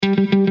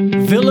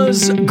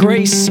Villas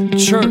Grace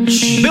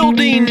Church.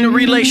 Building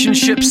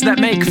relationships that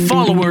make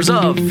followers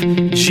of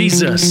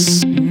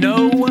Jesus.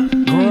 Know,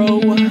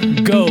 grow,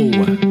 go.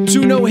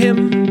 To know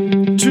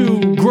Him,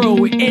 to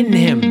grow in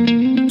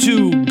Him,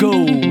 to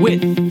go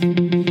with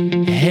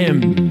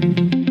Him.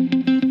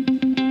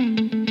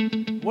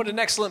 What an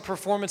excellent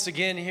performance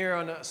again here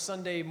on a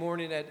Sunday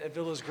morning at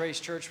Villas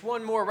Grace Church.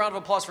 One more round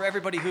of applause for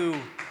everybody who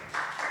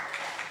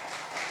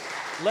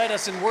led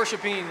us in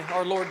worshiping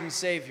our Lord and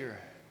Savior.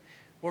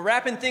 We're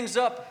wrapping things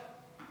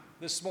up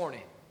this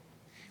morning.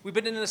 We've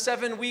been in a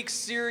 7-week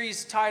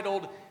series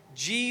titled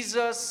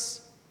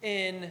Jesus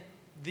in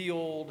the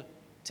Old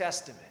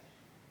Testament.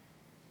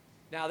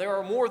 Now, there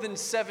are more than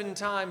 7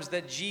 times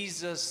that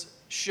Jesus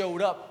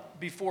showed up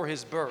before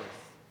his birth,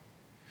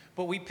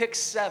 but we picked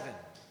 7.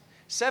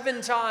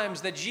 7 times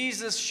that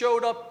Jesus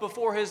showed up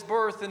before his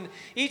birth, and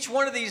each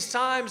one of these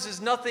times is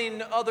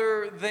nothing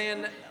other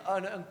than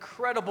an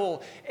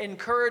incredible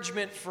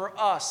encouragement for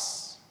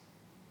us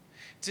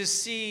to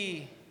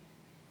see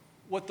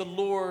what the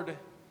Lord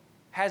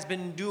has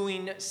been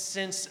doing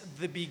since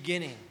the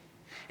beginning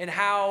and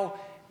how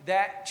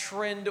that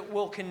trend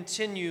will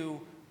continue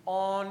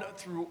on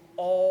through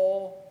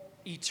all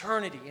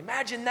eternity.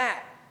 Imagine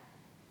that.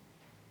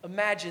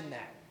 Imagine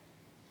that.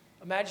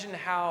 Imagine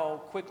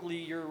how quickly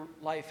your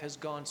life has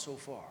gone so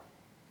far.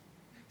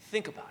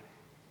 Think about it.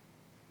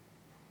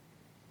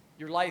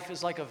 Your life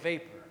is like a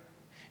vapor.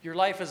 Your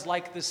life is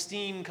like the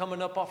steam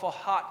coming up off a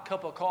hot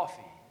cup of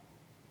coffee.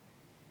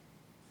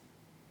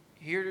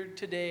 Here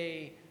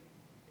today,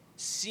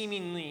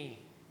 seemingly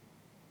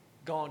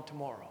gone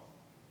tomorrow.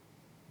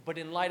 But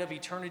in light of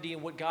eternity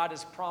and what God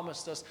has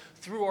promised us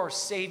through our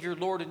Savior,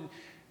 Lord and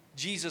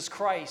Jesus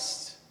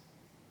Christ,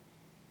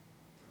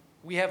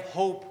 we have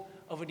hope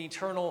of an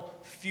eternal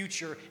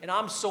future. And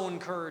I'm so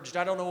encouraged.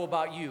 I don't know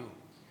about you,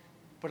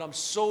 but I'm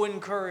so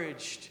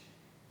encouraged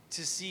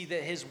to see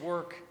that his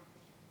work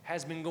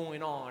has been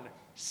going on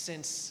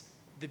since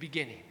the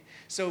beginning.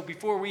 So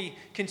before we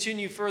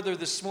continue further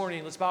this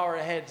morning, let's bow our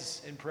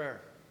heads in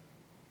prayer.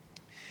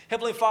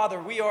 Heavenly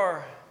Father, we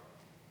are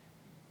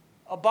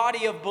a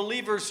body of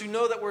believers who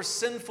know that we're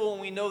sinful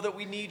and we know that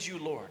we need you,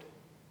 Lord.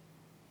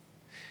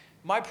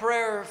 My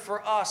prayer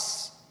for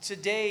us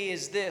today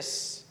is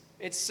this.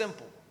 It's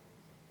simple.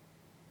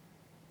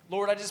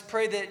 Lord, I just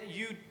pray that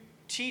you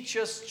teach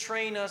us,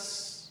 train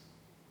us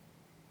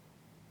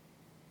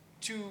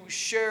to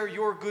share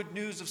your good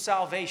news of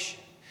salvation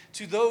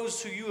to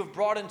those who you have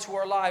brought into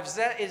our lives.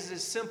 That is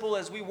as simple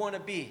as we want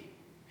to be.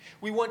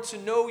 We want to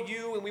know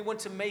you and we want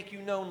to make you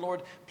known,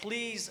 Lord.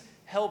 Please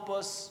help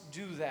us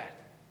do that.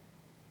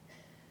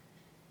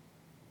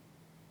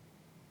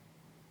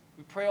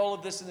 We pray all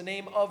of this in the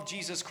name of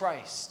Jesus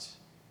Christ.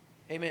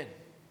 Amen.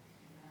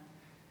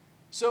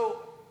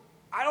 So,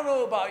 I don't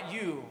know about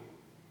you,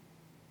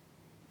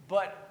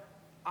 but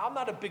I'm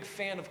not a big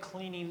fan of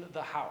cleaning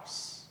the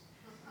house.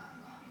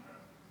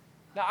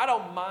 Now, I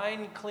don't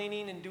mind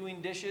cleaning and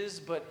doing dishes,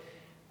 but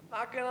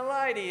I'm not going to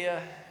lie to you.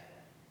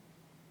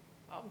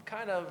 I'm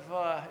kind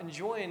of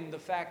enjoying the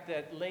fact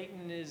that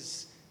Leighton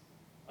is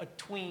a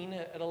tween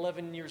at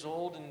 11 years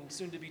old and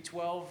soon to be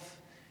 12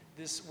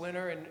 this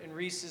winter, and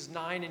Reese is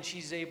 9, and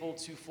she's able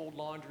to fold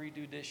laundry,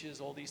 do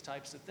dishes, all these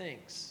types of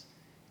things.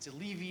 It's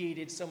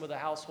alleviated some of the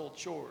household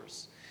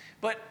chores.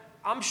 But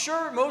I'm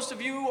sure most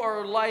of you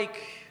are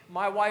like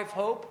my wife,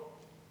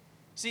 Hope.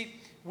 See,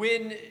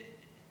 when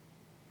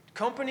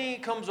company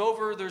comes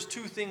over, there's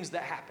 2 things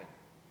that happen,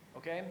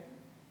 okay?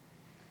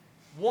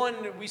 One,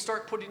 we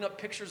start putting up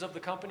pictures of the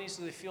company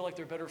so they feel like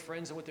they're better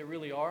friends than what they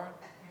really are.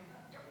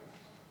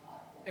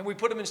 And we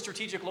put them in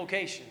strategic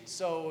locations.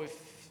 So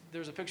if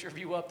there's a picture of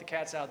you up, the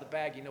cat's out of the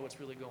bag, you know what's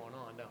really going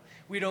on. No,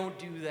 we don't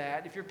do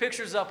that. If your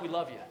picture's up, we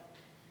love you.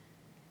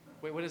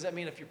 Wait, what does that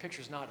mean if your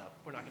picture's not up?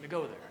 We're not going to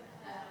go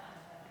there.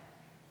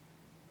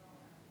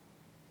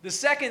 The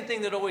second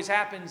thing that always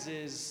happens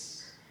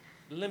is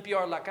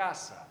limpiar la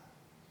casa.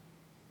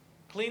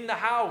 Clean the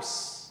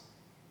house.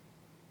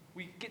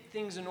 We get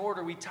things in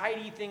order. We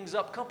tidy things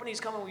up. Companies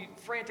come and we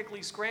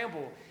frantically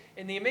scramble.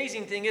 And the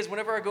amazing thing is,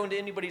 whenever I go into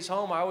anybody's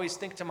home, I always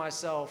think to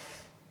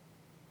myself,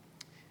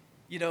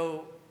 you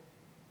know,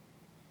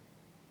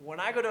 when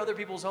I go to other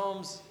people's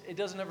homes, it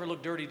doesn't ever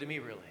look dirty to me,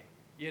 really.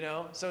 You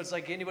know? So it's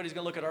like anybody's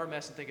going to look at our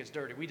mess and think it's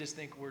dirty. We just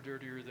think we're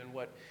dirtier than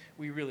what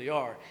we really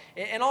are.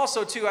 And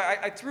also, too,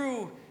 I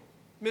threw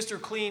Mr.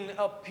 Clean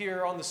up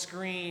here on the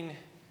screen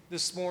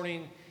this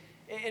morning.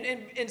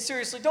 And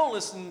seriously, don't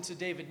listen to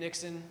David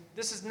Nixon.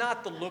 This is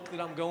not the look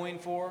that I'm going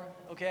for,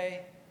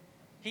 okay?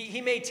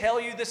 He may tell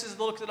you this is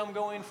the look that I'm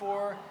going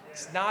for.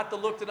 It's not the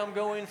look that I'm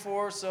going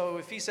for. So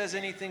if he says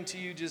anything to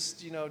you,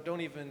 just, you know, don't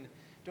even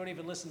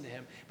listen to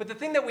him. But the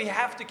thing that we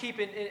have to keep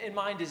in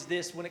mind is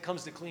this when it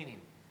comes to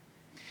cleaning.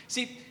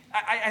 See,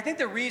 I think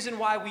the reason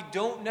why we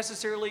don't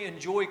necessarily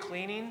enjoy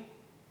cleaning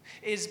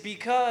is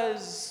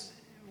because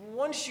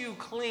once you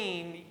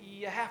clean,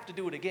 you have to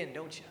do it again,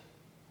 don't you?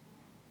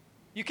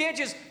 You can't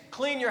just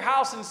clean your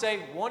house and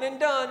say, one and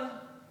done.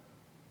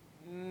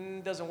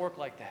 It doesn't work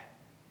like that.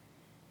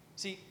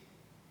 See,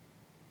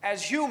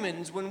 as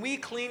humans, when we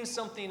clean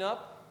something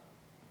up,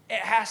 it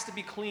has to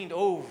be cleaned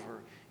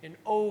over and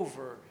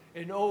over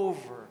and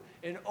over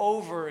and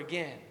over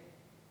again.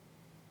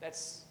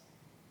 That's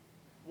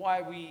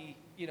why we,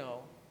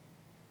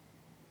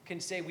 can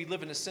say we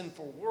live in a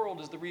sinful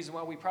world, is the reason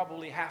why we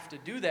probably have to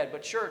do that.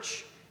 But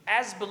church,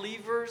 as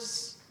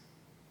believers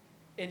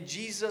in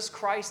Jesus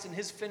Christ and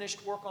his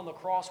finished work on the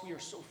cross, we are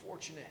so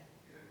fortunate.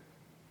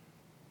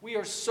 We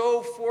are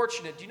so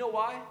fortunate. Do you know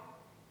why?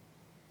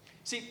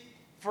 See,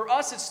 for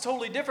us it's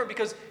totally different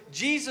because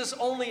Jesus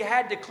only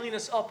had to clean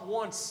us up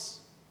once.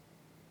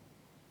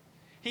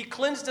 He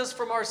cleansed us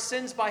from our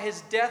sins by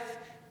his death,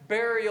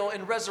 burial,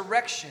 and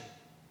resurrection.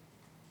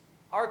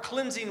 Our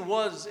cleansing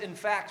was, in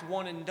fact,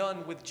 one and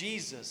done with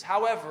Jesus.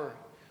 However,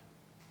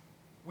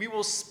 we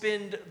will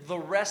spend the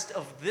rest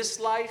of this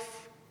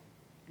life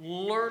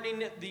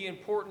learning the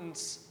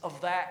importance of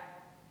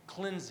that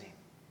cleansing.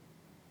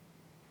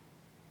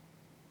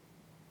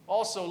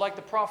 Also, like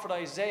the prophet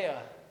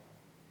Isaiah,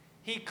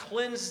 he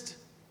cleansed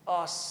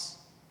us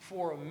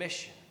for a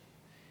mission.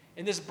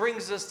 And this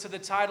brings us to the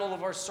title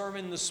of our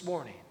sermon this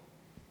morning.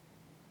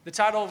 The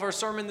title of our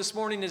sermon this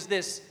morning is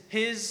this: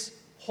 His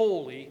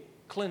Holy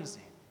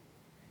Cleansing.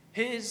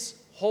 His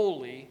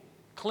holy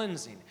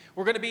cleansing.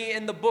 We're going to be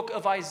in the book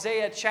of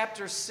Isaiah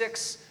chapter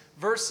 6,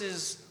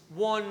 verses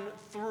 1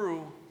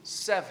 through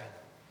 7.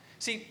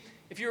 See,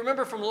 if you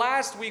remember from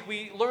last week,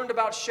 we learned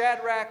about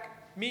Shadrach,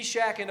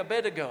 Meshach, and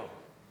Abednego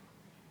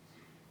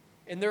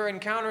and their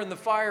encounter in the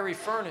fiery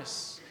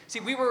furnace. See,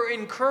 we were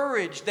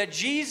encouraged that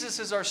Jesus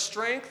is our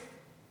strength,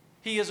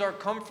 he is our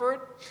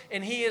comfort,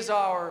 and he is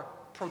our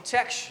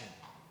protection.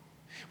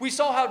 We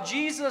saw how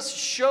Jesus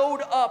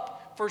showed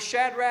up for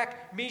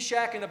Shadrach,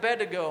 Meshach, and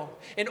Abednego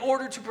in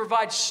order to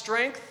provide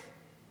strength,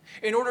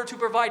 in order to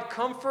provide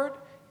comfort,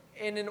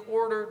 and in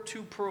order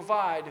to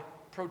provide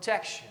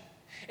protection.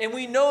 And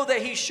we know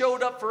that he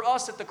showed up for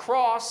us at the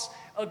cross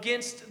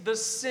against the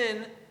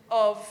sin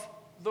of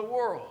the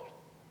world.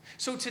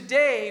 So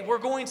today we're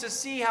going to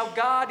see how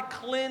God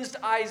cleansed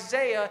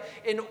Isaiah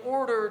in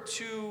order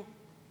to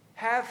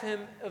have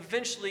him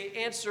eventually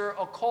answer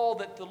a call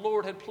that the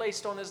Lord had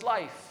placed on his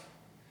life.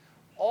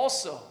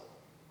 Also,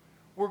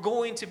 we're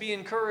going to be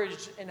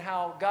encouraged in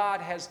how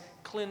God has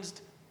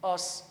cleansed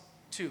us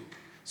too.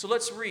 So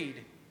let's read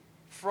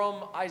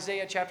from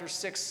Isaiah chapter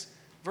 6,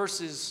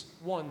 verses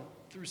 1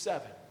 through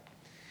 7.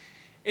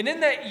 And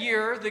in that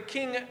year, the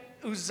king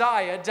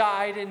Uzziah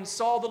died and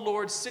saw the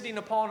Lord sitting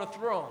upon a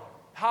throne,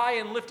 high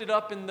and lifted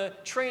up, and the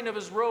train of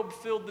his robe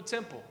filled the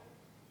temple.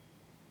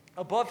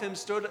 Above him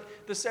stood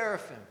the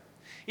seraphim.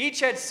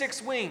 Each had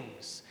 6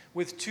 wings.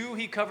 With 2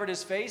 he covered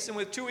his face, and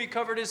with 2 he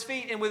covered his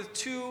feet, and with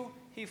 2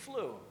 he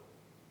flew.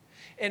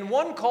 And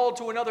one called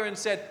to another and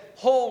said,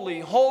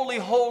 Holy, holy,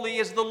 holy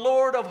is the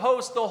Lord of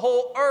hosts. The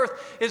whole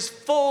earth is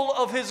full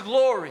of his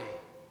glory.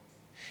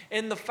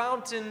 And the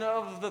fountain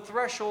of the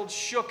threshold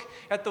shook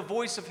at the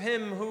voice of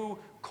him who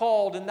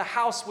called, and the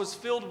house was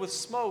filled with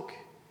smoke.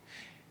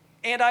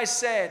 And I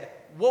said,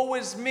 Woe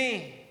is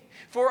me,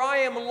 for I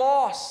am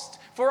lost,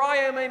 for I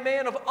am a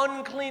man of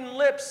unclean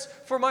lips,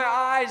 for my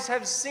eyes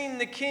have seen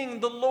the King,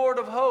 the Lord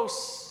of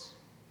hosts.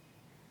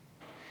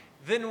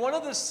 Then one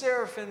of the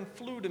seraphim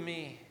flew to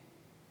me,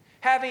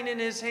 having in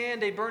his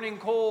hand a burning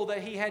coal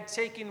that he had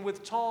taken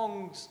with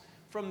tongs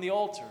from the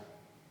altar.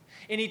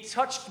 And he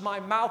touched my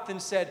mouth and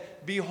said,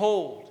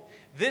 Behold,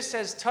 this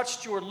has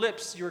touched your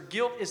lips. Your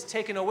guilt is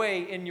taken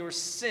away and your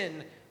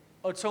sin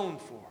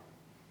atoned for.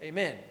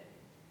 Amen.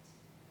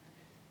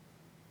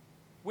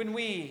 When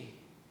we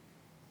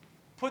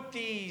put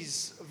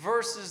these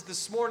verses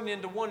this morning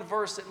into one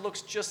verse, it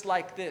looks just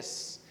like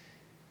this.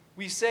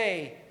 We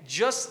say,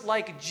 just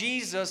like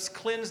Jesus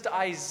cleansed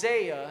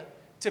Isaiah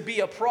to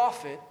be a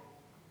prophet,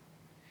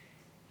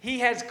 he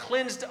has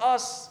cleansed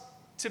us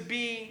to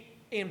be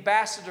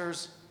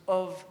ambassadors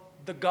of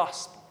the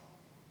gospel,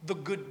 the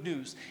good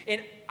news.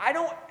 And I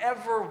don't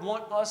ever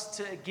want us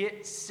to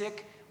get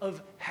sick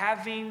of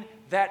having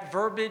that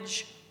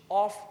verbiage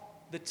off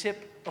the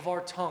tip of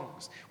our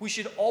tongues. We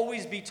should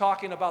always be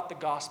talking about the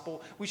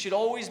gospel. We should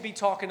always be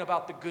talking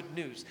about the good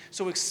news.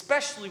 So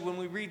especially when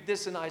we read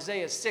this in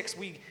Isaiah 6,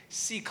 we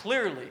see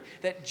clearly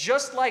that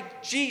just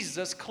like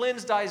Jesus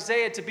cleansed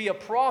Isaiah to be a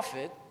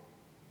prophet,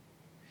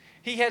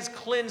 he has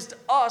cleansed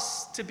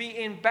us to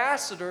be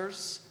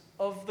ambassadors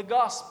of the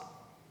gospel.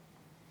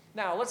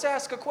 Now, let's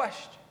ask a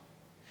question.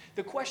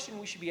 The question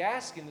we should be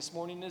asking this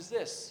morning is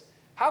this: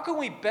 how can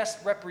we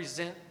best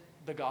represent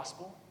the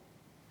gospel?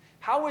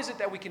 How is it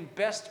that we can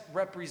best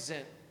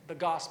represent the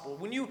gospel?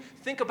 When you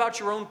think about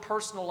your own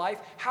personal life,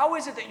 how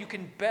is it that you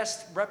can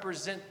best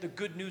represent the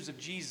good news of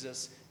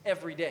Jesus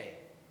every day?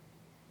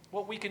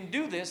 Well, we can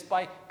do this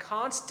by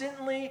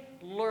constantly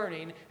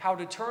learning how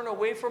to turn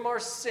away from our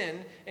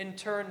sin and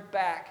turn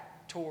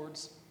back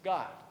towards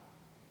God.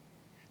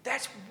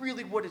 That's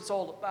really what it's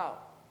all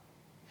about.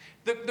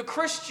 The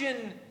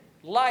Christian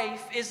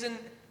life isn't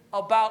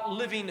about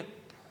living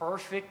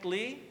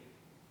perfectly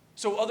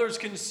so others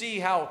can see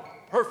how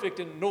perfect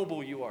and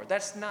noble you are.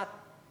 That's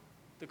not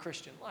the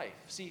Christian life.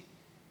 See,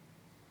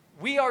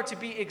 We are to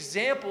be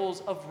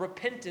examples of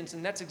repentance,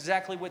 and that's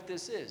exactly what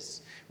this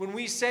is. When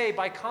we say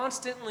by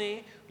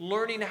constantly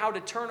learning how to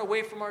turn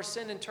away from our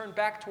sin and turn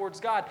back towards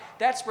God,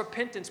 that's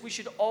repentance. We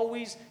should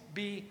always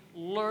be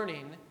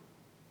learning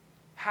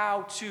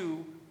how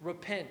to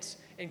repent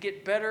and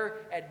get better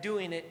at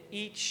doing it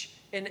each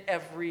and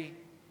every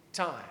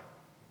time.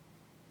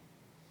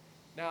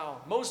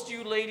 Now, most of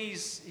you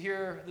ladies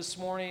here this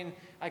morning,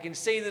 I can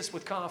say this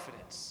with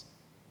confidence.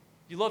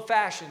 You love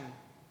fashion.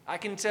 I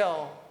can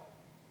tell.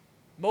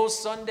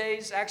 Most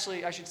Sundays,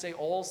 actually, I should say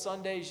all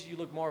Sundays, you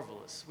look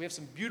marvelous. We have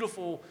some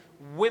beautiful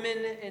women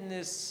in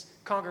this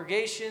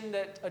congregation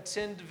that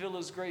attend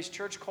Villa's Grace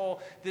Church.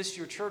 Call this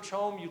your church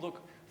home. You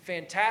look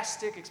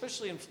fantastic,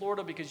 especially in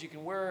Florida, because you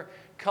can wear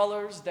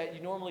colors that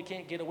you normally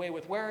can't get away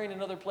with wearing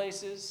in other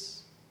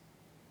places.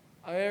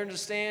 I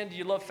understand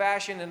you love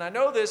fashion, and I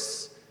know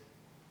this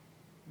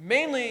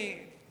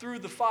mainly through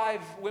the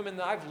 5 women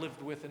that I've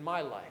lived with in my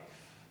life.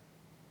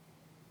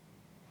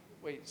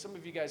 Wait, some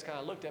of you guys kind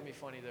of looked at me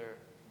funny there.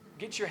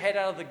 Get your head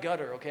out of the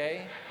gutter,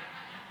 okay?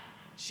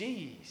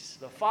 Jeez.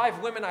 The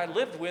 5 women I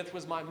lived with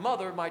was my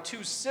mother, my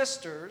 2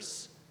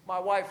 sisters, my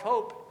wife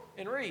Hope,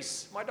 and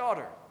Reese, my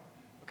daughter.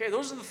 Okay,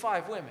 those are the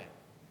 5 women.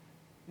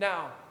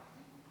 Now,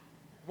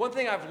 one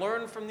thing I've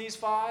learned from these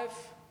 5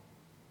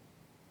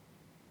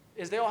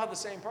 is they all have the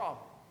same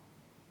problem.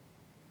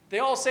 They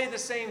all say the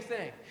same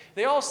thing.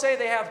 They all say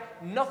they have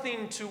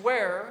nothing to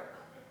wear,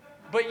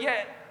 but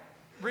yet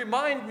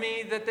remind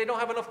me that they don't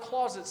have enough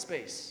closet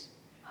space.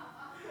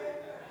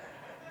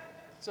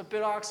 It's a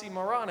bit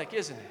oxymoronic,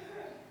 isn't it?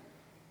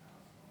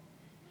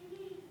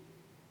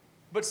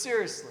 But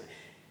seriously,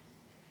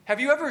 have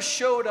you ever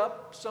showed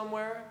up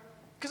somewhere?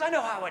 Because I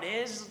know how it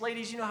is.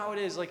 Ladies, you know how it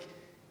is. Like,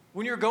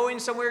 when you're going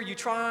somewhere, you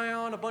try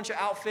on a bunch of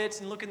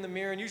outfits and look in the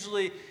mirror, and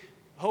usually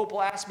Hope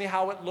will ask me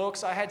how it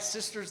looks. I had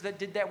sisters that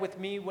did that with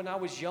me when I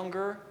was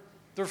younger.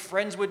 Their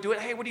friends would do it.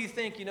 Hey, what do you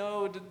think? You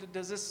know,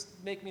 does this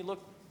make me look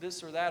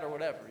this or that or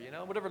whatever? You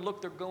know, whatever look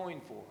they're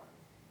going for.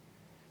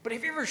 But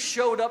have you ever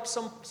showed up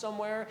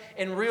somewhere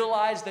and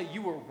realized that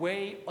you were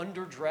way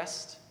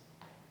underdressed?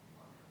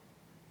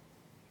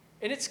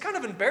 And it's kind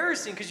of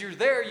embarrassing because you're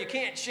there, you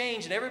can't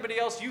change, and everybody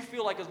else you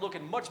feel like is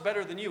looking much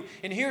better than you.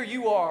 And here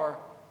you are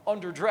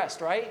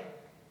underdressed, right?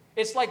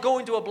 It's like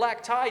going to a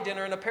black tie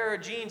dinner in a pair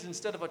of jeans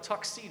instead of a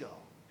tuxedo.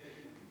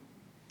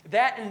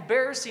 That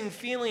embarrassing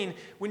feeling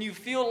when you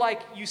feel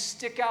like you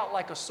stick out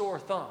like a sore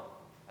thumb.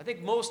 I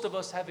think most of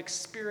us have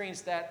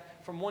experienced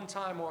that from one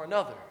time or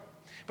another.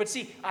 But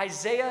see,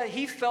 Isaiah,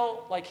 he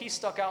felt like he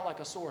stuck out like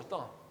a sore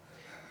thumb.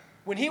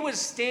 When he was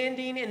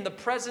standing in the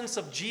presence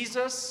of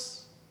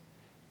Jesus,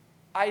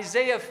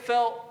 Isaiah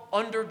felt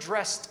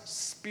underdressed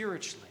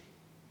spiritually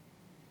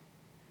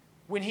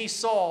when he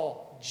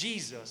saw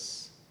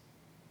Jesus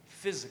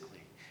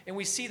physically. And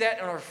we see that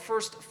in our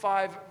first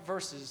 5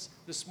 verses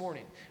this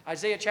morning.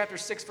 Isaiah chapter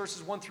 6,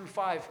 verses 1 through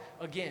 5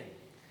 again.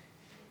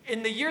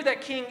 In the year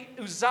that King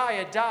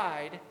Uzziah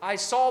died, I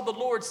saw the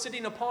Lord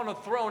sitting upon a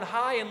throne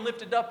high and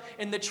lifted up,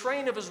 and the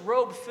train of his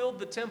robe filled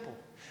the temple.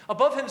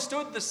 Above him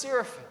stood the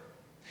seraphim.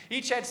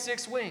 Each had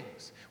 6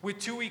 wings. With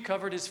 2 he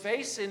covered his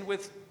face, and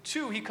with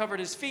 2 he covered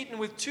his feet, and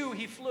with 2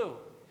 he flew.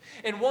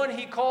 And one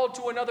he called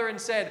to another and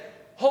said,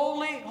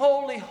 Holy,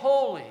 holy,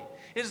 holy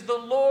is the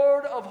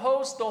Lord of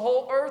hosts. The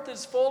whole earth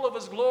is full of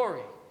his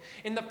glory.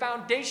 And the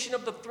foundation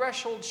of the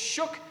threshold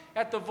shook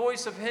at the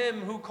voice of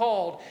him who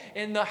called,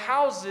 and the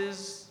house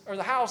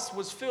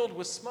was filled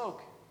with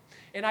smoke.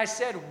 And I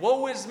said,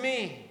 Woe is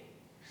me,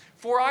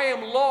 for I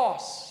am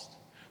lost,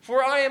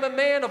 for I am a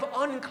man of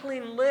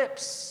unclean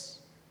lips,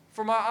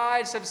 for my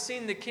eyes have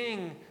seen the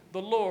King,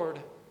 the Lord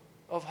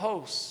of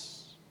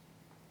hosts.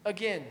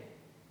 Again,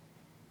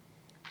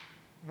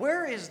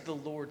 where is the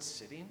Lord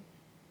sitting?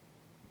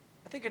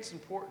 I think it's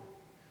important.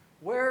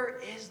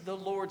 Where is the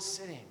Lord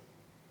sitting?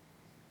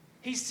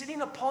 He's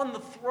sitting upon the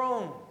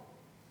throne.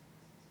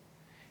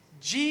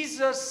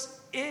 Jesus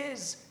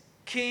is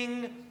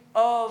King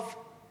of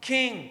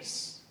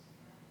Kings.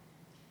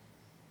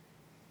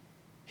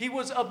 He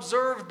was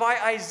observed by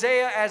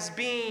Isaiah as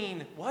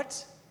being,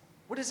 what?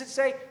 What does it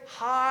say?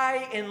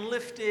 High and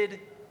lifted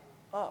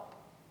up.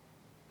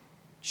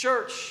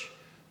 Church,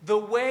 the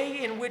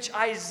way in which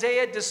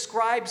Isaiah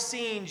describes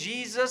seeing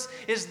Jesus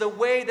is the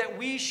way that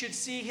we should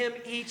see him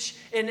each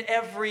and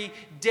every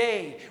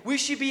day. We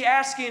should be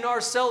asking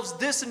ourselves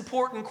this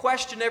important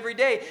question every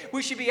day.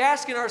 We should be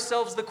asking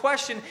ourselves the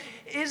question,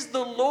 is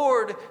the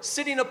Lord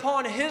sitting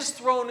upon his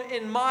throne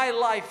in my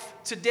life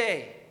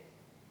today?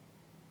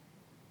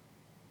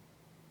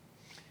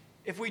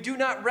 If we do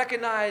not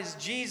recognize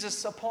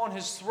Jesus upon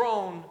his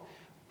throne,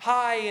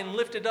 high and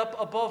lifted up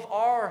above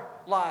our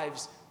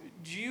lives,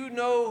 do you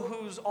know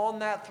who's on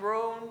that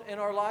throne in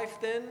our life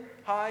then,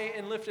 high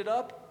and lifted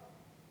up?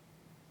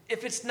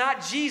 If it's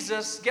not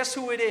Jesus, guess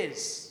who it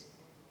is?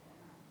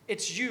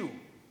 It's you.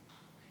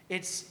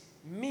 It's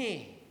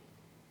me.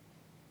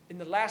 And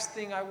the last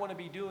thing I want to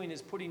be doing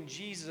is putting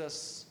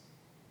Jesus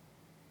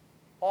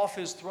off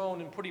his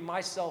throne and putting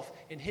myself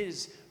in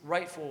his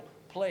rightful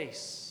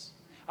place.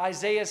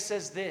 Isaiah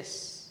says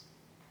this.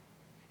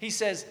 He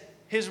says,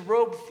 his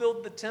robe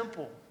filled the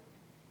temple.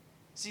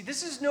 See,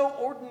 this is no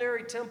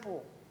ordinary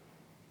temple.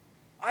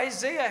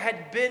 Isaiah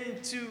had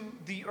been to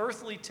the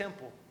earthly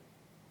temple.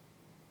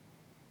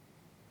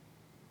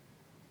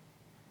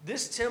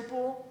 This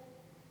temple,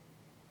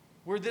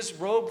 where this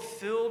robe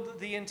filled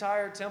the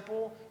entire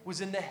temple,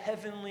 was in the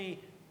heavenly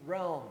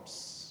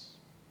realms.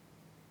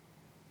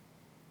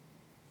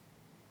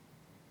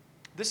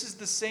 This is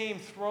the same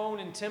throne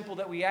and temple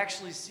that we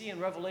actually see in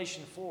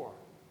Revelation 4.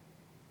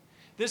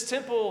 This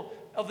temple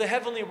of the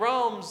heavenly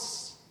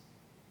realms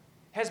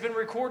has been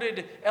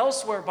recorded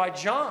elsewhere by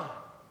John.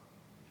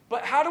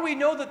 But how do we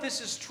know that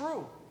this is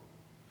true?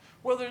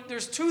 Well,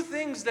 there's two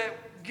things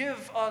that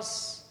give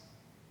us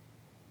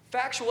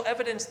factual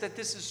evidence that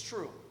this is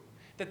true,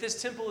 that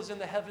this temple is in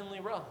the heavenly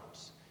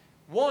realms.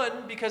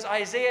 One, because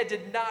Isaiah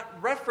did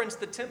not reference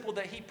the temple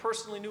that he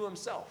personally knew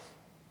himself.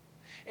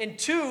 And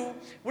two,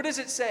 what does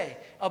it say?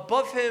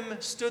 Above him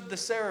stood the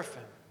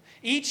seraphim.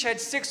 Each had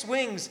 6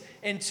 wings,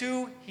 and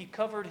 2 he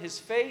covered his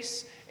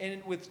face,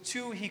 and with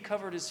 2 he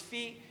covered his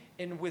feet,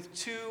 and with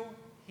 2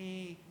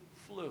 he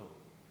flew.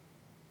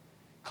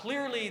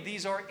 Clearly,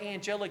 these are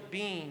angelic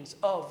beings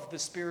of the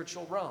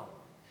spiritual realm.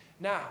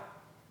 Now,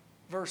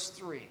 verse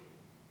 3.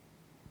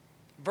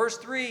 Verse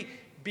 3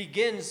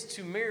 begins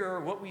to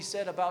mirror what we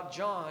said about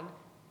John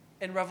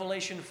in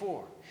Revelation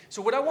 4.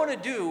 So what I want to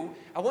do,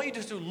 I want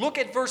you to look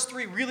at verse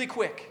 3 really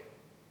quick.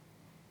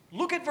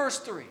 Look at verse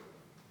 3.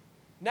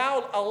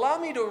 Now, allow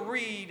me to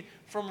read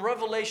from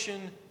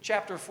Revelation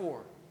chapter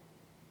 4.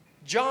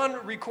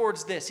 John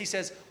records this. He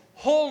says,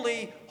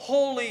 "Holy,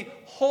 holy,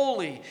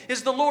 holy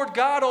is the Lord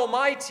God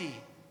Almighty,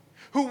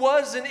 who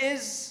was and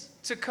is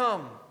to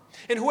come.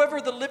 And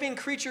whoever the living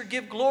creature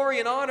give glory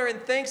and honor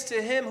and thanks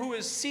to him who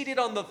is seated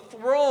on the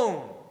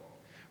throne,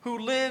 who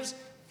lives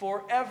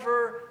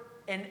forever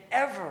and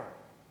ever."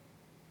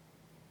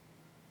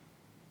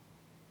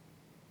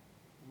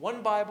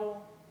 One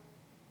Bible,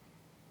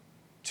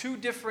 2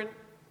 different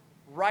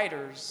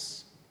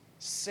writers,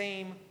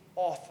 same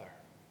author.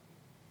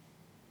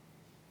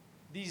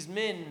 These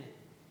men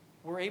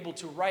were able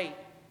to write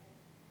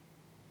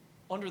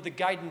under the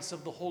guidance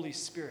of the Holy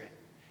Spirit.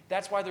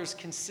 That's why there's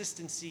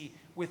consistency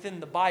within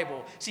the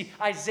Bible. See,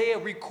 Isaiah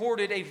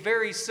recorded a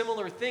very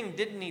similar thing,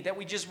 didn't he, that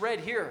we just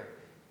read here,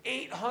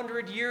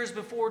 800 years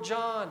before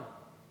John.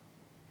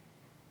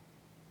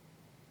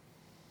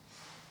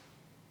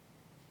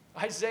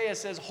 Isaiah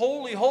says,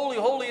 "Holy, holy,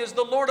 holy is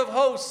the Lord of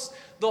hosts.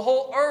 The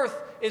whole earth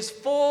is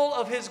full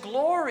of his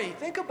glory."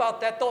 Think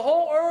about that. The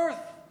whole earth.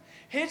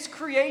 His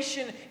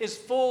creation is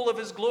full of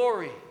his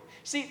glory.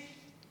 See,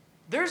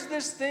 there's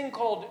this thing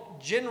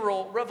called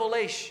general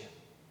revelation.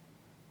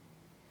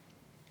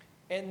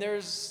 And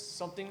there's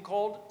something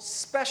called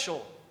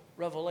special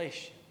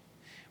revelation.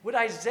 What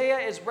Isaiah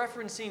is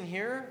referencing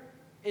here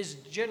is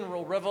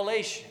general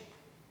revelation.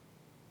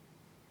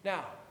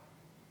 Now,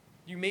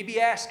 you may be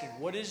asking,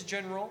 what is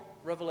general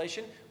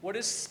revelation? What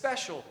is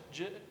special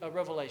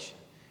revelation?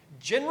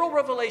 General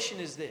revelation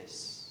is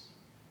this: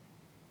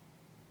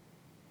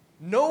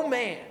 no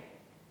man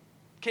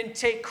can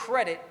take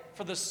credit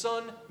for the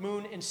sun,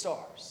 moon, and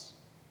stars.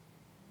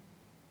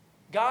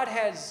 God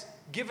has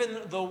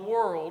given the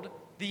world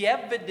the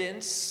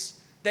evidence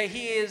that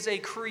he is a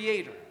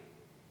creator.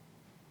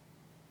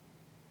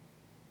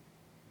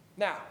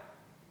 Now,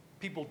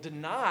 people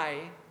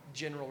deny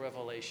general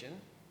revelation,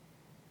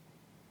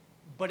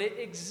 but it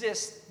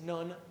exists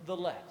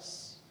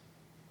nonetheless.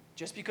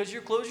 Just because you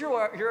close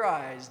your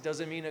eyes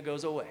doesn't mean it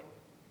goes away.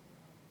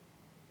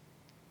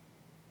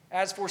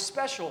 As for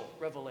special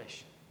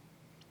revelation,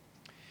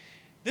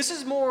 this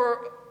is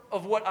more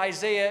of what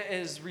Isaiah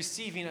is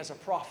receiving as a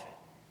prophet.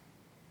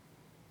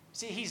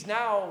 See, he's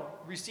now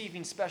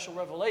receiving special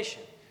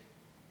revelation.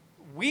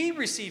 We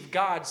receive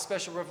God's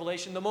special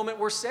revelation the moment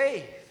we're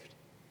saved.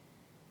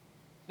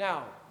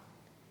 Now,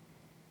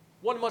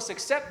 one must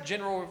accept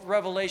general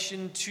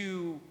revelation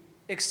to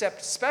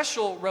accept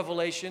special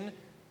revelation.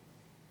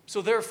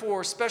 So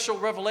therefore, special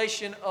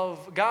revelation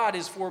of God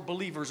is for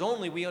believers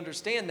only. We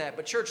understand that.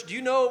 But church, do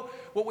you know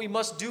what we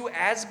must do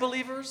as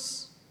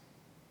believers?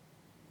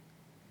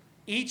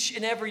 Each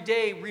and every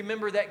day,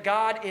 remember that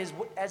God is,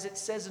 as it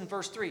says in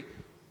verse 3,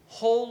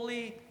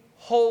 holy,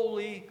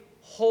 holy,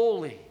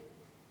 holy.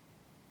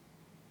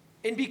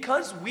 And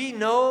because we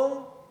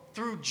know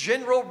through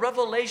general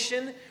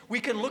revelation, we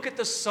can look at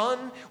the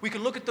sun, we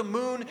can look at the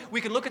moon,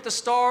 we can look at the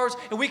stars,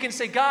 and we can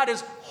say, God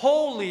is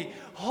holy,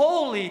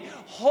 holy,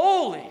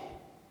 holy.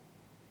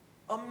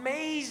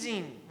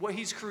 Amazing what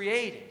he's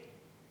created.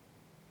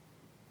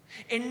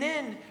 And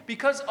then,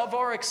 because of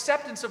our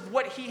acceptance of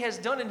what he has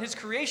done in his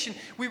creation,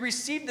 we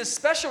receive this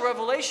special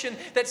revelation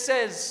that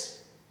says,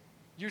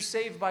 you're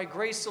saved by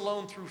grace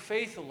alone, through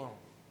faith alone,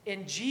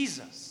 in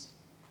Jesus.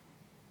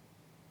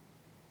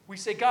 We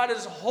say, God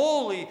is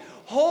holy,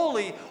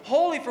 holy,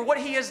 holy for what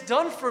he has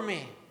done for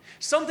me.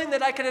 Something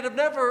that I could have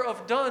never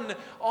have done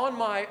on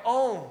my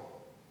own.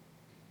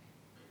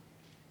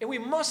 And we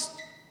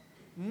must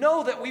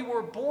know that we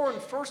were born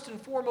first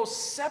and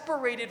foremost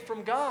separated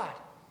from God.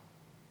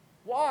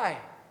 Why?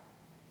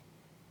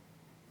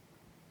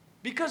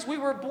 Because we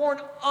were born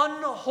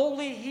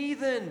unholy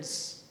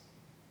heathens.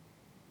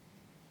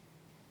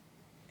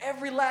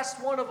 Every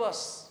last one of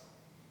us.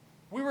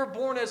 We were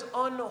born as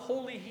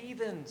unholy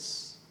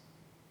heathens.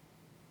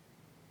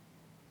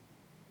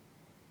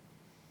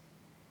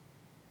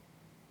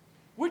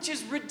 Which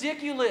is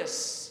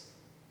ridiculous.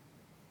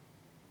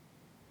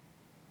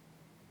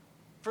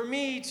 For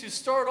me to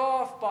start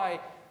off by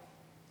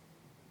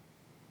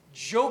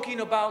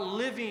joking about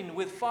living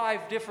with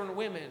 5 different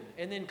women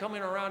and then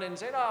coming around and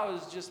saying, oh, it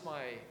was just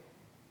my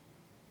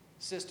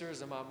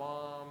sisters and my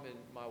mom and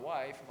my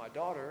wife and my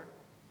daughter.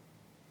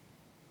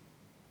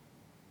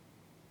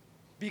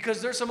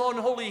 Because there's some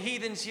unholy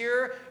heathens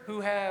here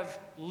who have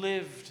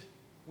lived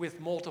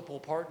with multiple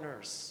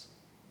partners.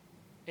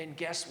 And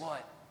guess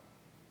what?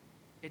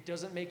 It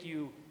doesn't make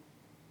you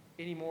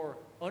any more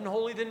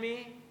unholy than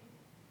me,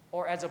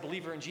 or as a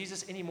believer in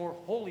Jesus, any more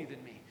holy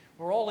than me.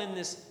 We're all in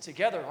this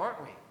together,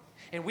 aren't we?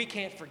 And we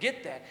can't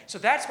forget that. So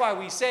that's why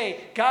we say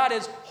God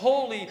is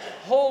holy,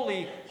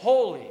 holy,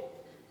 holy.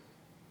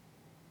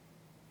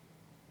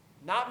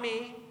 Not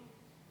me,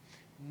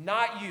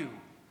 not you,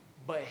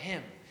 but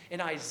him.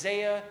 And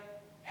Isaiah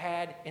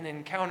had an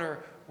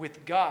encounter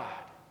with God.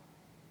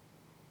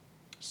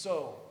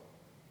 So,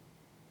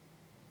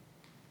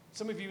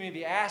 some of you may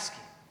be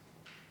asking,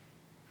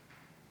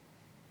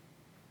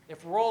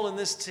 if we're all in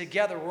this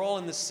together, we're all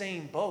in the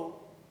same boat.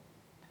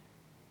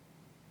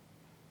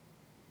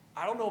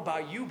 I don't know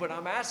about you, but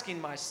I'm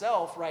asking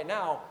myself right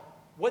now,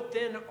 what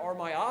then are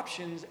my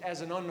options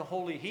as an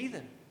unholy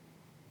heathen?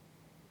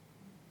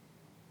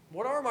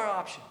 What are my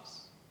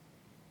options?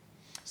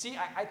 See,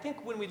 I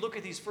think when we look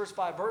at these first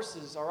 5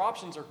 verses, our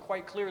options are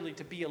quite clearly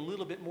to be a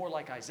little bit more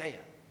like Isaiah.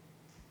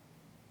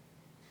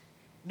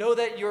 Know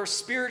that you're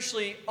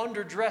spiritually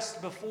underdressed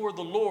before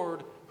the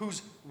Lord,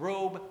 whose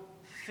robe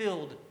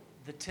filled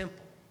the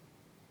temple.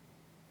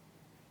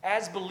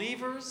 As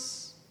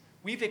believers,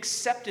 we've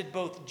accepted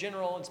both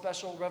general and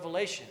special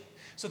revelation.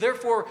 So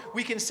therefore,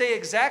 we can say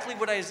exactly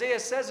what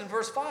Isaiah says in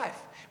verse 5.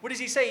 What does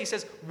he say? He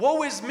says,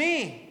 woe is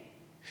me,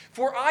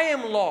 for I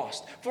am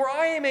lost, for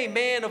I am a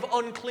man of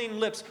unclean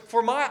lips,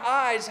 for my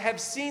eyes have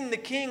seen the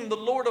King, the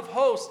Lord of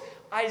hosts.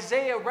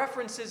 Isaiah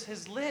references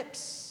his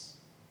lips.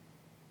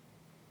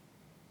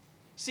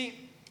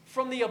 See,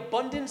 from the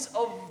abundance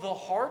of the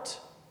heart,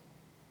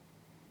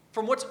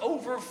 from what's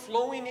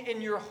overflowing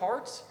in your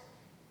heart,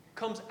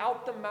 comes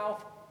out the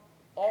mouth,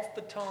 off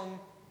the tongue,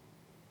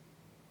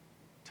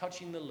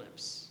 touching the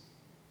lips.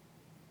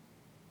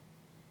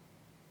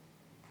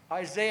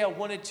 Isaiah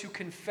wanted to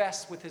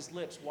confess with his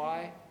lips.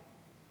 Why?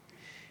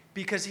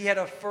 Because he had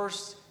a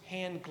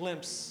first-hand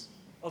glimpse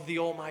of the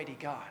Almighty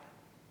God.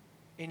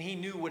 And he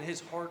knew what his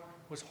heart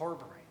was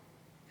harboring.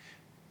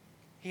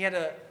 He had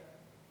a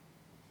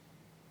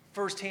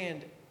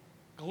first-hand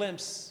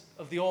glimpse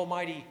of the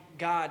Almighty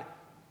God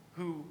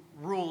who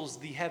rules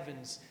the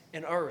heavens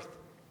and earth.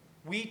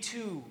 We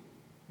too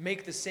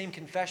make the same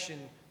confession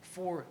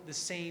for the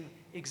same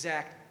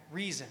exact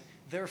reason.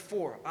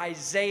 Therefore,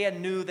 Isaiah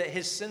knew that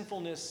his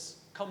sinfulness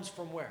comes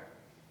from where?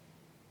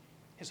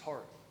 His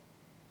heart.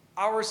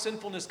 Our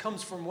sinfulness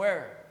comes from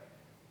where?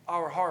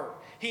 Our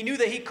heart. He knew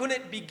that he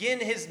couldn't begin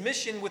his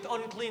mission with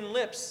unclean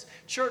lips.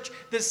 Church,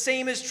 the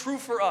same is true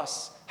for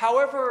us.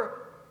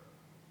 However,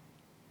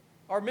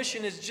 our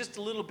mission is just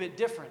a little bit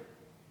different.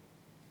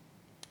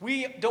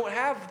 We don't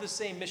have the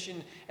same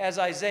mission as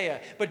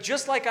Isaiah. But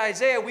just like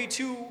Isaiah, we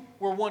too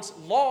were once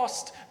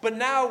lost, but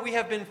now we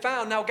have been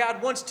found. Now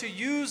God wants to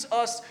use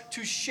us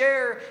to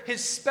share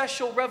his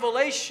special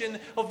revelation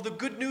of the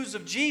good news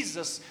of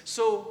Jesus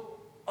so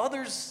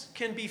others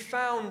can be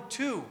found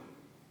too.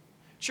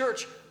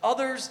 Church,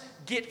 others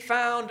get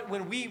found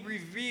when we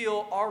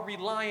reveal our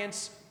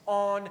reliance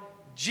on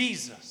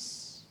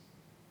Jesus.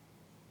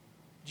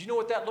 Do you know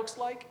what that looks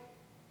like?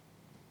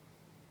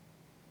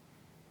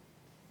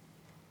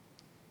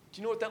 Do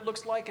you know what that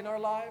looks like in our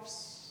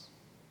lives?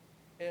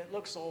 It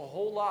looks a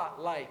whole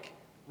lot like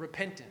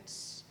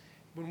repentance.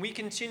 When we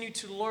continue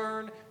to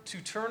learn to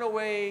turn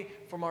away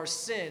from our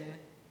sin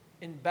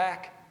and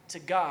back to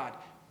God.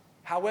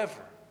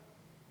 However,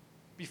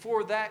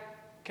 before that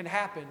can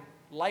happen,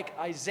 like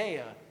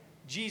Isaiah,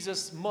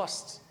 Jesus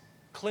must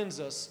cleanse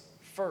us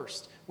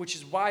first, which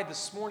is why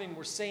this morning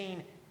we're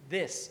saying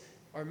this.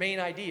 Our main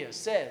idea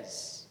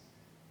says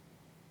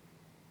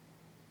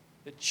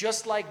that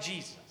just like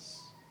Jesus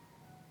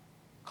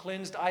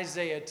cleansed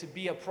Isaiah to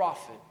be a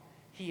prophet,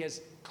 he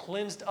has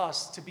cleansed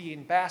us to be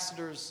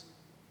ambassadors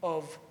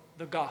of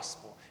the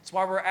gospel. It's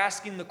why we're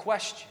asking the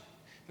question.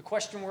 The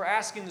question we're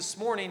asking this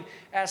morning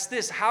asks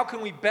this: how can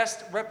we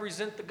best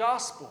represent the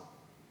gospel?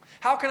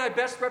 How can I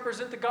best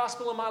represent the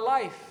gospel in my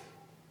life?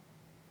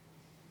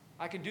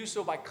 I can do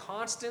so by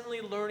constantly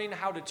learning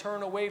how to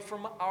turn away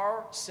from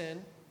our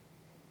sin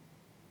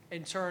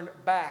and turn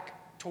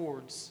back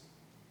towards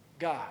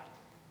God.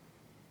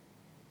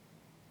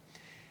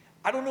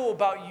 I don't know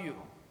about you,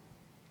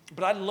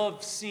 but I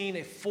love seeing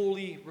a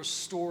fully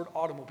restored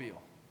automobile.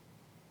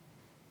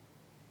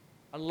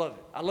 I love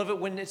it. I love it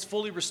when it's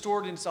fully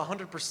restored and it's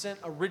 100%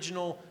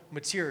 original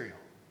material.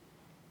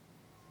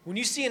 When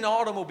you see an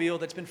automobile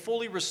that's been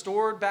fully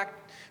restored back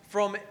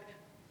from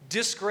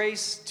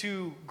disgrace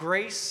to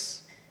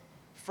grace,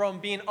 from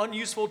being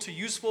unuseful to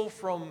useful,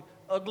 from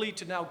ugly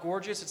to now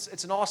gorgeous,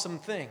 it's an awesome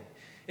thing.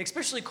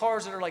 Especially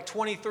cars that are like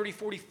 20, 30,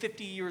 40,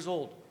 50 years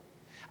old.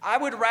 I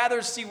would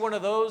rather see one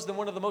of those than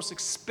one of the most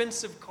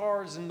expensive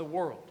cars in the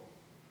world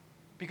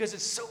because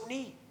it's so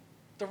neat.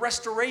 The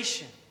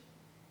restoration.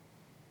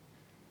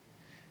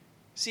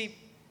 See,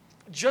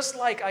 just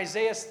like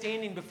Isaiah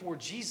standing before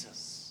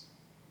Jesus,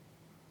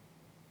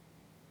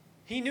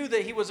 he knew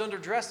that he was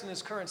underdressed in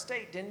his current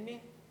state, didn't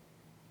he?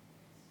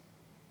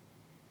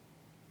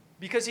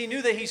 Because he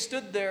knew that he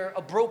stood there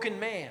a broken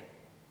man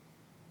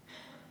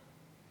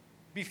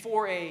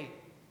before a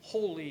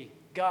holy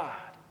God.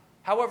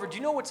 However, do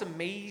you know what's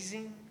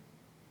amazing?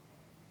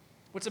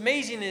 What's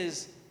amazing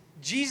is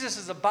Jesus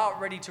is about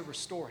ready to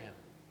restore him.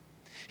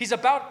 He's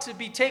about to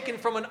be taken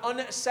from an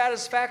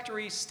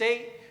unsatisfactory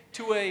state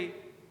to a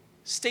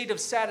state of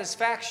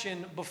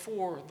satisfaction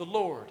before the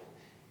Lord.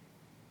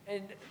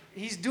 And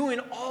he's doing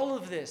all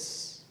of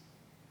this.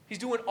 He's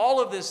doing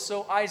all of this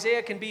so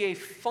Isaiah can be a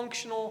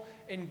functional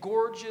and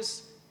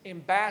gorgeous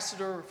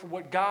ambassador for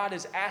what God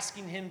is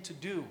asking him to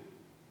do.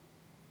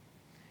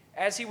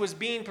 As he was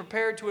being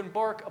prepared to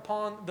embark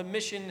upon the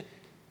mission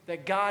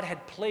that God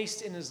had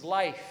placed in his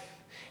life.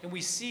 And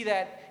we see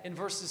that in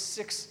verses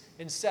 6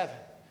 and 7.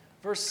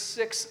 Verse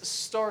 6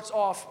 starts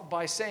off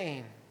by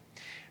saying,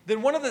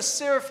 "Then one of the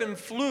seraphim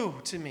flew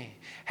to me,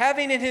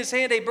 having in his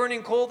hand a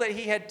burning coal that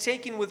he had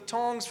taken with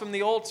tongs from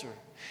the altar.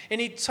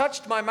 And he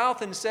touched my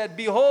mouth and said,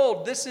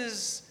 'Behold, this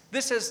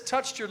has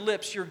touched your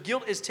lips. Your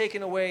guilt is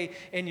taken away,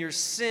 and your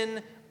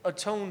sin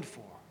atoned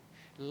for.'"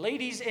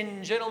 Ladies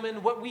and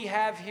gentlemen, what we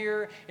have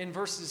here in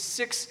verses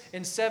 6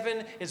 and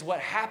 7 is what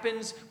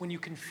happens when you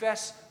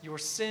confess your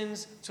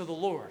sins to the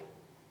Lord.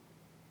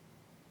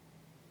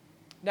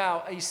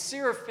 Now, a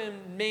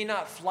seraphim may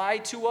not fly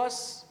to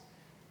us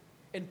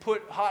and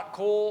put hot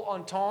coal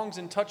on tongs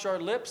and touch our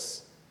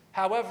lips.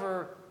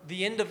 However,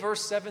 the end of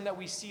verse 7 that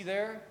we see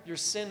there, your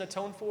sin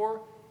atoned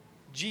for,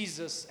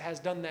 Jesus has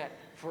done that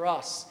for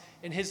us.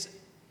 And his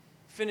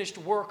finished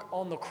work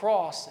on the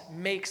cross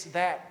makes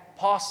that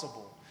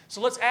possible. So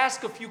let's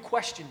ask a few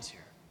questions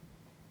here.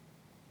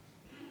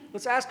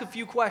 Let's ask a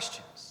few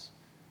questions.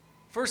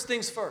 First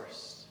things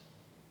first.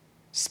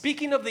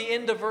 Speaking of the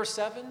end of verse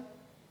 7,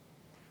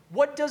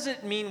 what does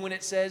it mean when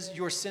it says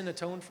your sin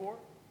atoned for?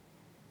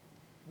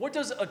 What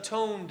does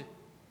atoned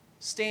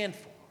stand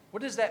for?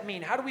 What does that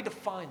mean? How do we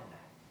define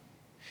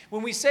that?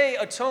 When we say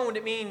atoned,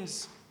 it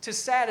means to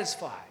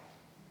satisfy.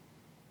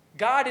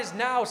 God is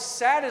now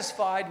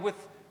satisfied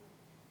with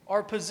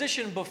our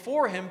position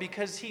before him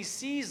because he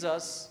sees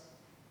us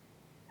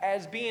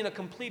as being a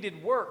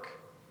completed work,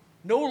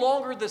 no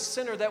longer the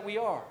sinner that we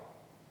are.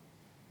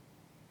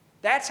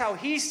 That's how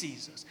he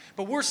sees us.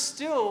 But we're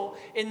still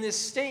in this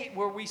state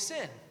where we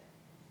sin.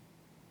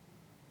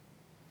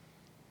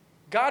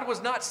 God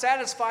was not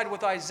satisfied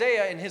with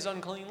Isaiah and his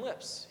unclean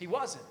lips. He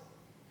wasn't.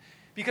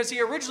 Because he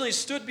originally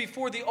stood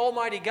before the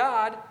Almighty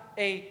God,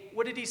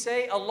 what did he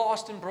say? A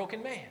lost and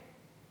broken man.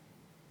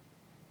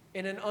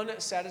 In an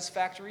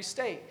unsatisfactory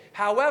state.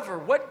 However,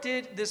 what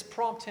did this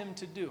prompt him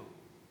to do?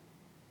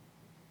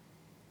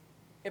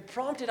 It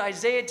prompted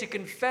Isaiah to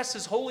confess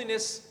his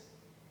holiness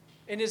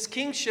and his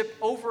kingship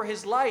over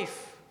his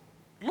life.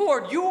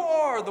 Lord, you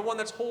are the one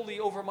that's holy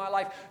over my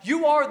life.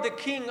 You are the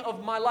king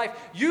of my life.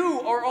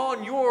 You are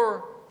on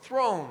your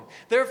throne.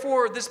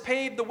 Therefore, this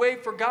paved the way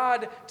for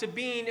God to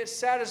being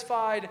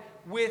satisfied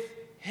with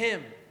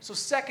him. So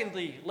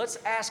secondly, let's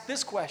ask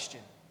this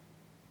question.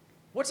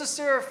 What's a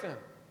seraphim?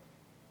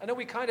 I know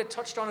we kind of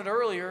touched on it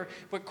earlier,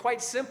 but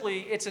quite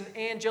simply, it's an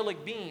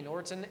angelic being or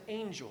it's an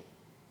angel.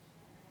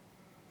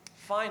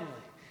 Finally,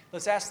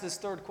 let's ask this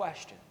third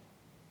question.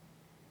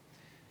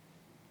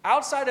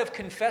 Outside of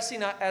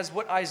confessing, as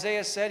what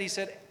Isaiah said, he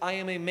said, "I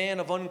am a man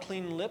of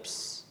unclean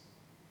lips."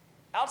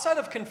 Outside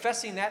of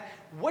confessing that,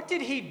 what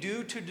did he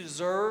do to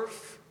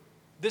deserve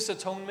this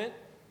atonement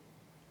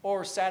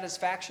or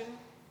satisfaction?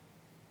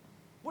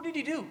 What did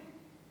he do?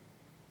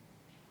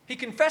 He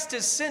confessed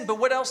his sin, but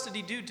what else did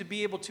he do to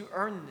be able to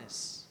earn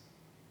this?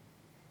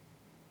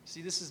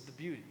 See, this is the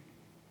beauty.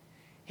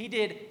 He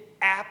did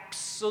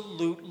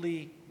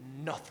absolutely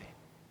nothing.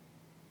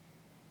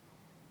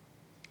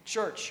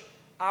 Church,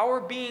 our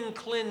being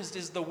cleansed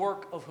is the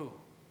work of who?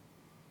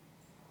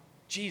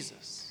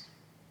 Jesus.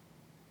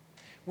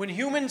 When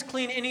humans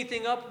clean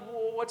anything up,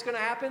 what's going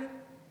to happen?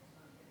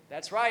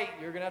 That's right,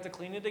 you're going to have to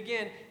clean it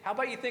again. How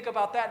about you think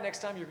about that next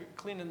time you're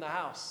cleaning the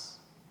house?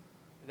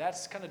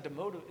 That's kind of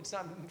demotivating. It's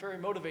not very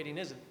motivating,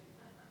 is it?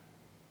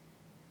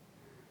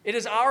 It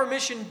is our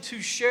mission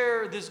to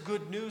share this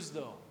good news,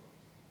 though.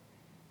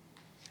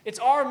 It's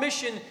our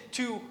mission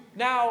to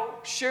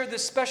now share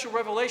this special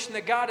revelation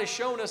that God has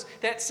shown us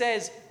that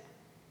says,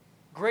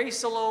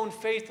 grace alone,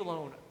 faith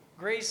alone.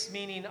 Grace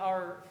meaning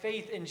our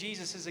faith in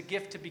Jesus is a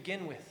gift to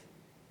begin with.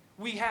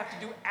 We have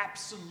to do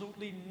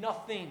absolutely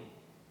nothing.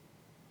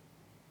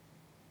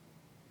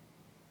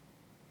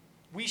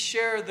 We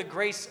share the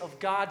grace of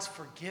God's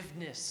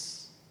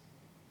forgiveness.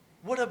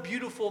 What a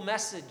beautiful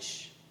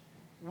message.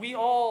 We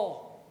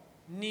all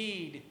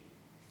need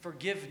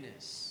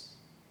forgiveness.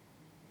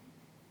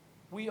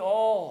 We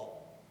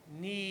all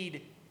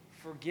need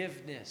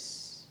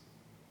forgiveness.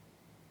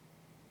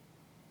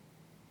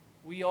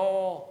 We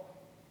all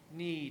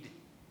need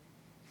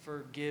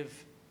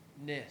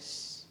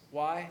forgiveness.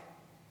 Why?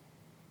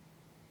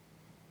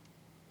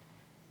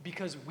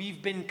 Because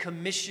we've been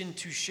commissioned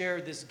to share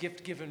this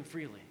gift given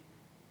freely.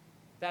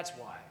 That's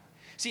why.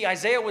 See,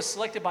 Isaiah was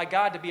selected by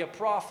God to be a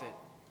prophet.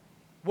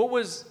 What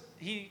was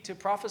he to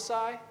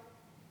prophesy?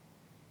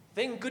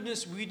 Thank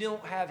goodness we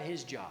don't have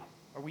his job,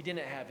 or we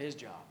didn't have his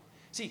job.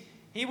 See,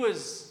 he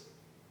was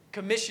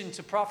commissioned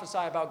to prophesy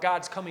about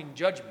God's coming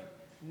judgment,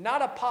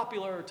 not a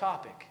popular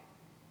topic.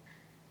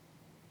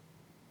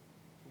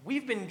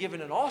 We've been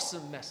given an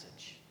awesome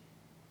message.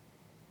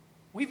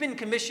 We've been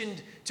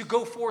commissioned to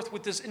go forth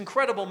with this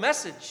incredible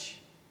message.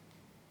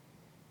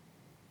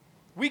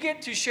 We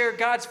get to share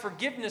God's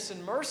forgiveness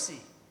and mercy.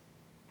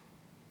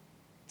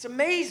 It's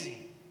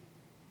amazing.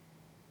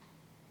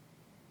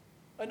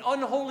 An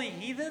unholy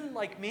heathen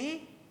like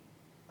me,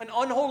 an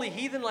unholy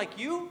heathen like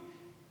you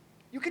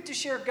get to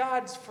share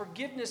God's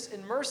forgiveness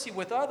and mercy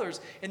with others.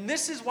 And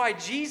this is why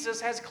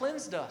Jesus has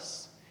cleansed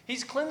us.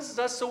 He's cleansed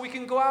us so we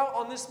can go out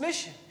on this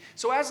mission.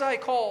 So as I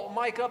call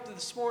Mike up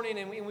this morning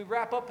and we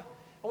wrap up,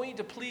 I want you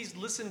to please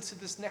listen to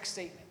this next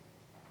statement.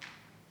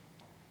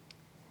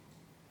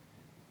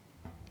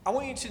 I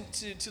want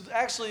you to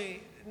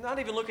actually not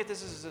even look at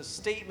this as a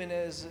statement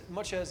as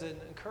much as an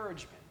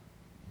encouragement.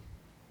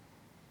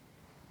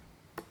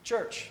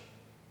 Church,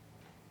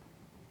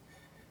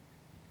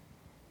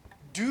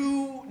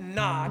 do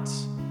not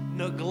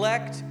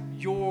neglect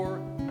your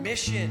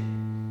mission.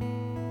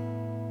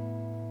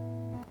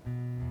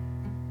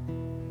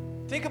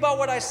 Think about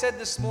what I said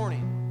this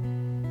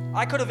morning.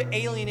 I could have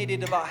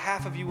alienated about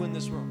half of you in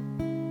this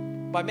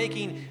room by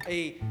making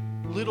a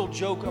little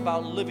joke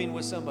about living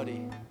with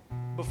somebody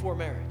before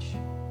marriage.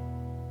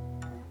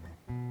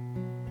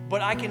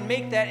 But I can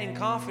make that in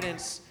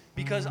confidence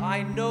because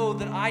I know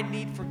that I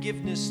need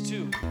forgiveness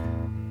too.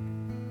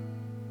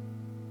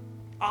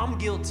 I'm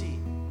guilty.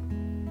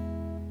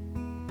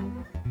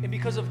 And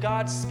because of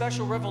God's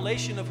special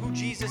revelation of who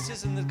Jesus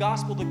is in the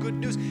gospel, the good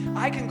news,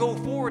 I can go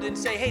forward and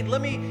say, hey,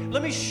 let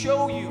me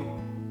show you.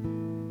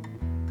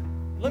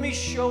 Let me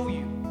show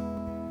you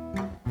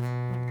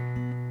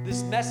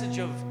this message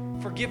of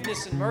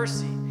forgiveness and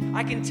mercy.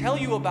 I can tell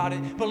you about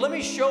it, but let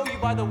me show you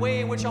by the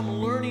way in which I'm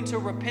learning to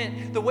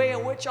repent, the way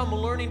in which I'm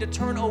learning to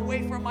turn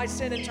away from my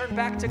sin and turn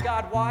back to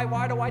God. Why?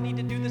 Why do I need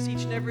to do this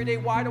each and every day?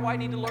 Why do I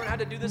need to learn how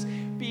to do this?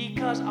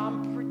 Because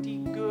I'm pretty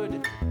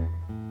good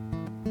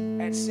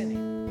at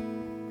sinning.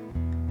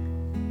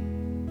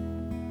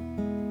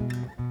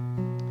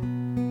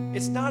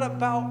 It's not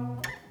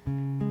about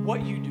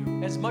what you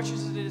do as much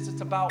as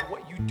it's about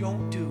what you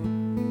don't do.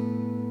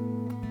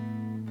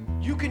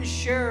 You can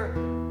share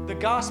the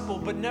gospel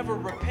but never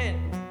repent.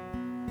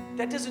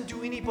 That doesn't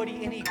do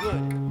anybody any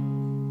good.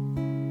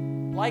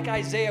 Like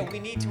Isaiah, we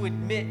need to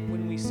admit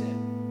when we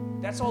sin.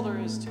 That's all there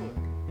is to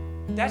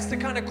it. That's the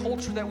kind of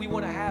culture that we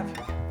want to have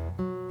here.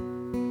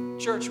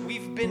 Church,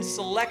 we've been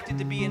selected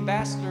to be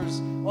ambassadors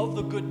of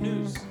the good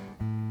news.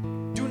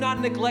 Do not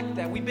neglect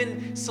that. We've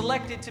been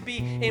selected to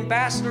be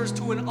ambassadors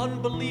to an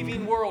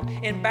unbelieving world,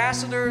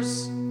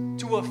 ambassadors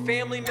to a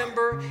family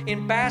member,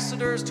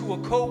 ambassadors to a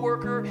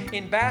coworker,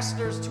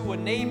 ambassadors to a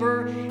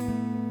neighbor,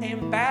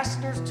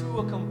 ambassadors to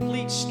a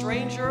complete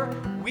stranger.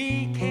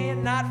 We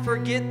cannot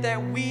forget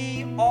that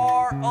we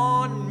are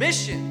on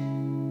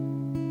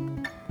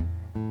mission.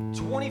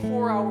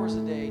 24 hours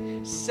a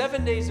day,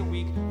 7 days a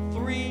week,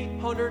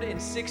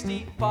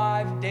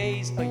 365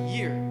 days a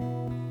year.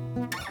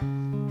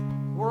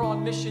 We're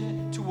on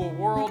mission to a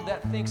world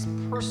that thinks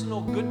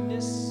personal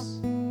goodness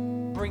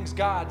brings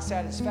God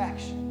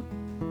satisfaction.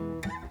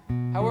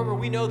 However,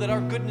 we know that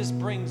our goodness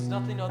brings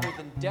nothing other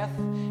than death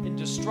and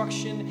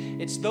destruction.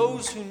 It's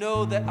those who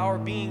know that our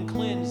being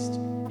cleansed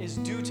is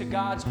due to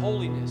God's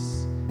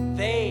holiness.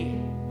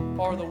 They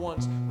are the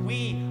ones,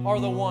 we are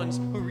the ones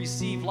who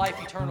receive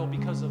life eternal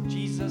because of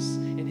Jesus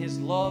and His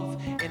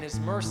love and His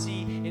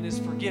mercy and His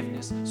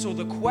forgiveness. So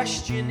the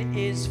question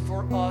is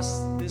for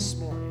us this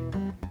morning.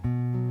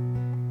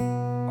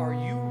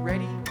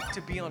 To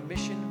be on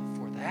mission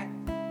for that?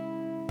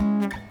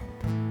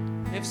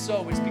 If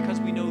so, it's because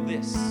we know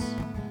this,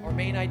 our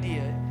main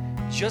idea.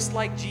 Just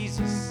like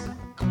Jesus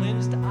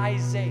cleansed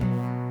Isaiah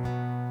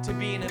to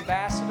be an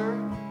ambassador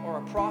or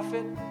a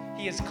prophet,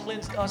 He has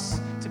cleansed us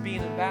to be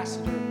an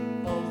ambassador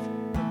of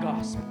the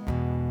gospel.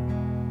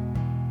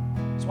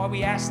 That's why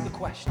we asked the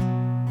question.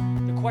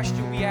 The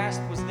question we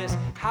asked was this: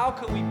 how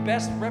can we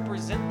best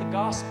represent the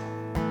gospel?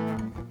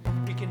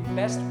 Can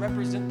best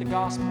represent the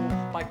gospel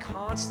by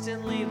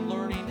constantly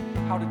learning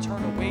how to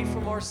turn away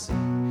from our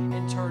sin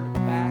and turn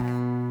back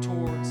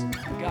towards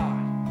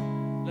God.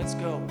 Let's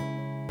go.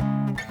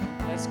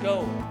 Let's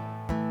go.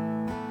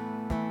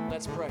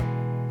 Let's pray.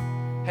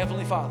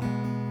 Heavenly Father,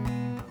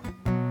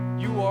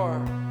 You are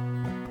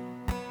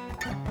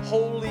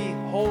holy,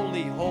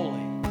 holy,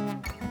 holy.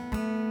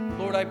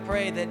 Lord, Lord, I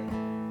pray that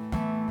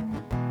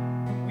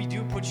we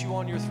do put you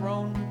on your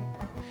throne.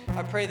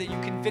 I pray that you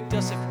convict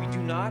us if we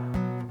do not.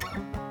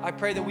 I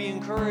pray that we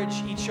encourage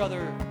each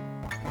other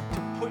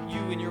to put you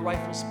in your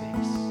rightful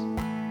space,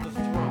 the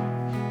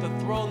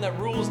throne that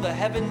rules the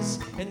heavens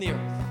and the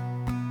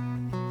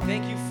earth.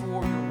 Thank you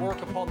for your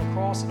work upon the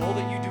cross and all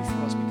that you do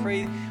for us. We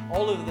pray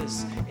all of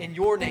this in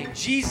your name,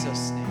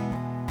 Jesus' name.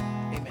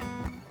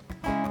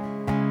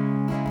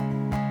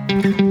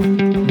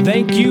 Amen.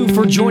 Thank you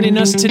for joining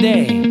us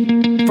today.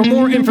 For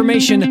more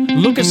information,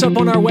 look us up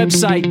on our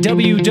website,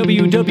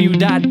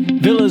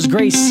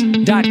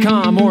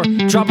 www.villasgrace.com, or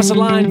drop us a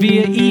line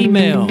via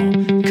email,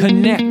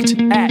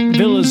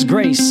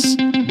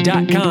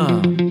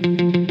 connect@villasgrace.com.